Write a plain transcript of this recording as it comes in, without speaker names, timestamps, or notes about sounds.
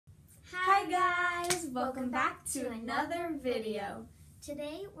welcome back to another video.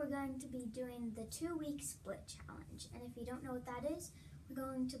 Today we're going to be doing the 2-week split challenge, and if you don't know what that is, we're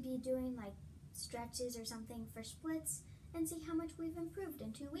going to be doing like stretches or something for splits and see how much we've improved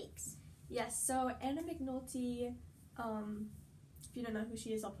in 2 weeks. Yes, so Anna McNulty, if you don't know who she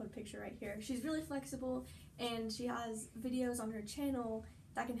is, I'll put a picture right here. She's really flexible and she has videos on her channel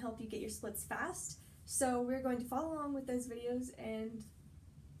that can help you get your splits fast. So we're going to follow along with those videos and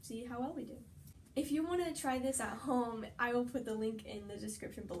see how well we do. If you want to try this at home, I will put the link in the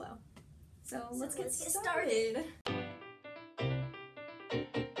description below. So let's get started.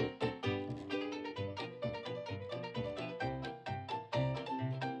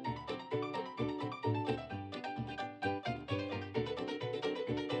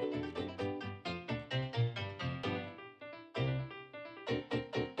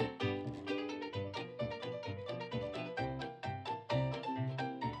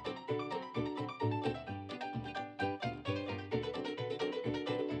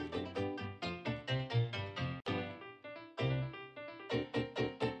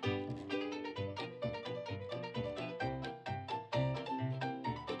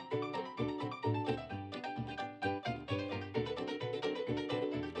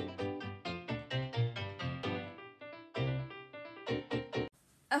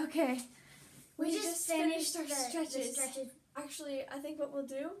 Okay, we just finished our stretches. Actually, I think what we'll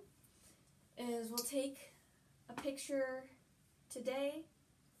do is we'll take a picture today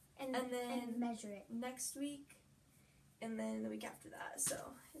and then measure it next week and then the week after that. So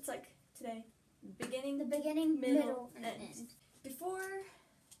it's like today, beginning, middle, and end. Before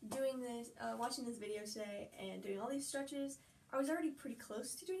doing this, watching this video today and doing all these stretches, I was already pretty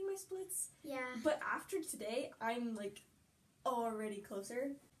close to doing my splits. Yeah. But after today, I'm like already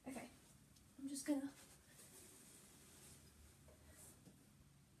closer. Okay, I'm just gonna.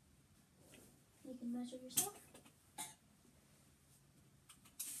 You can measure yourself.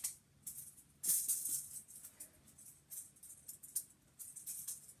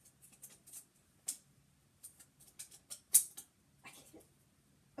 I can't.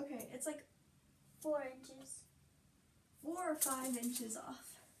 Okay, it's like 4 inches. 4 or 5 inches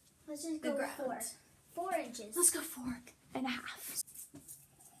off. Let's just go with 4. 4 inches. Let's go 4.5.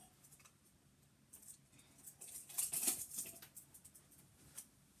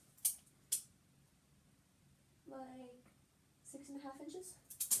 Like 6.5 inches.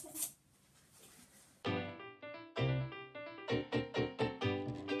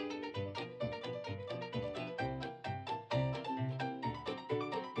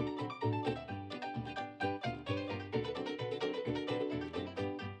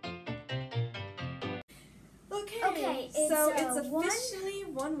 Okay. Okay, so it's officially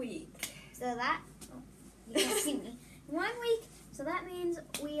 1 week. So that, you can't see me. 1 week, so that means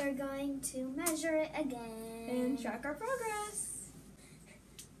we are going to measure it again. And track our progress.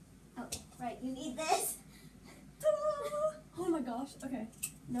 Oh, right, you need this. Oh my gosh, okay.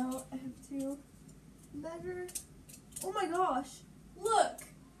 Now I have to measure. Oh my gosh, look.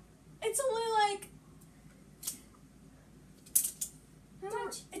 It's only like. How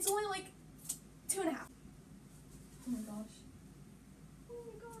much? It's only like 2.5. Oh my gosh. Oh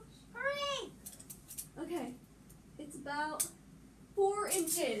my gosh. Hurry! Okay. It's about 4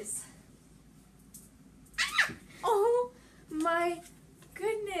 inches. Ah! Oh my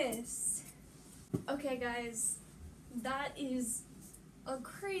goodness. Okay guys, that is a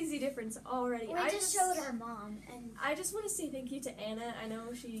crazy difference already. We just showed our mom, and I just want to say thank you to Anna. I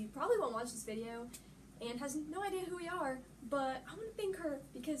know she probably won't watch this video and has no idea who we are, but I want to thank her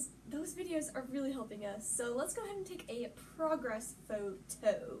because those videos are really helping us. So let's go ahead and take a progress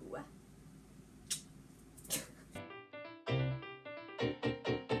photo.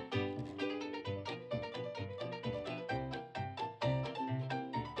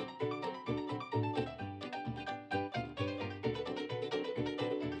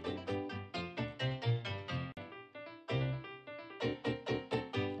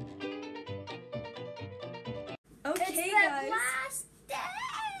 Okay, guys. Last day.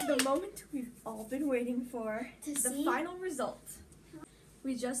 The moment we've all been waiting for. To the see? final result.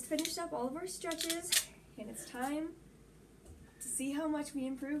 We just finished up all of our stretches, and it's time to see how much we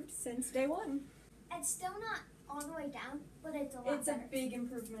improved since day 1. It's still not all the way down, but it's a lot It's better. a big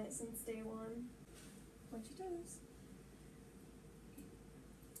improvement since day 1. Point your toes.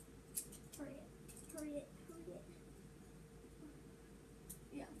 Hurry it, hurry it, hurry it.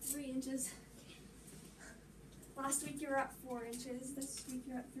 Yeah, 3 inches. Last week you were at 4 inches. This week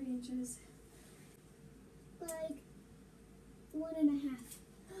you're at 3 inches. Like 1.5.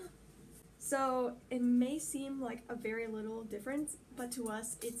 So it may seem like a very little difference, but to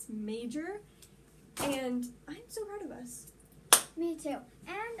us it's major, And I'm so proud of us. Me too.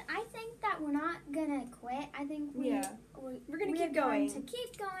 And I think that we're not gonna quit. I think we're gonna keep going going. to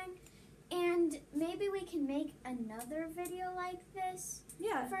keep going. And maybe we can make another video like this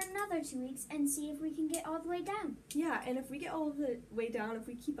Yeah. for another 2 weeks and see if we can get all the way down. Yeah, and if we get all the way down, if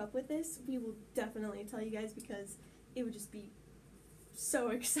we keep up with this, we will definitely tell you guys because it would just be so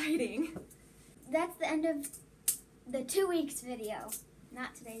exciting. That's the end of the 2 weeks video,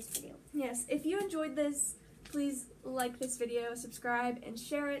 not today's video. Yes, if you enjoyed this, please like this video, subscribe, and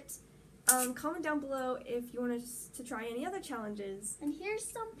share it. Comment down below if you want us to try any other challenges. And here's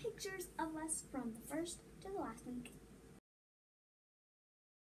some pictures of us from the first to the last week.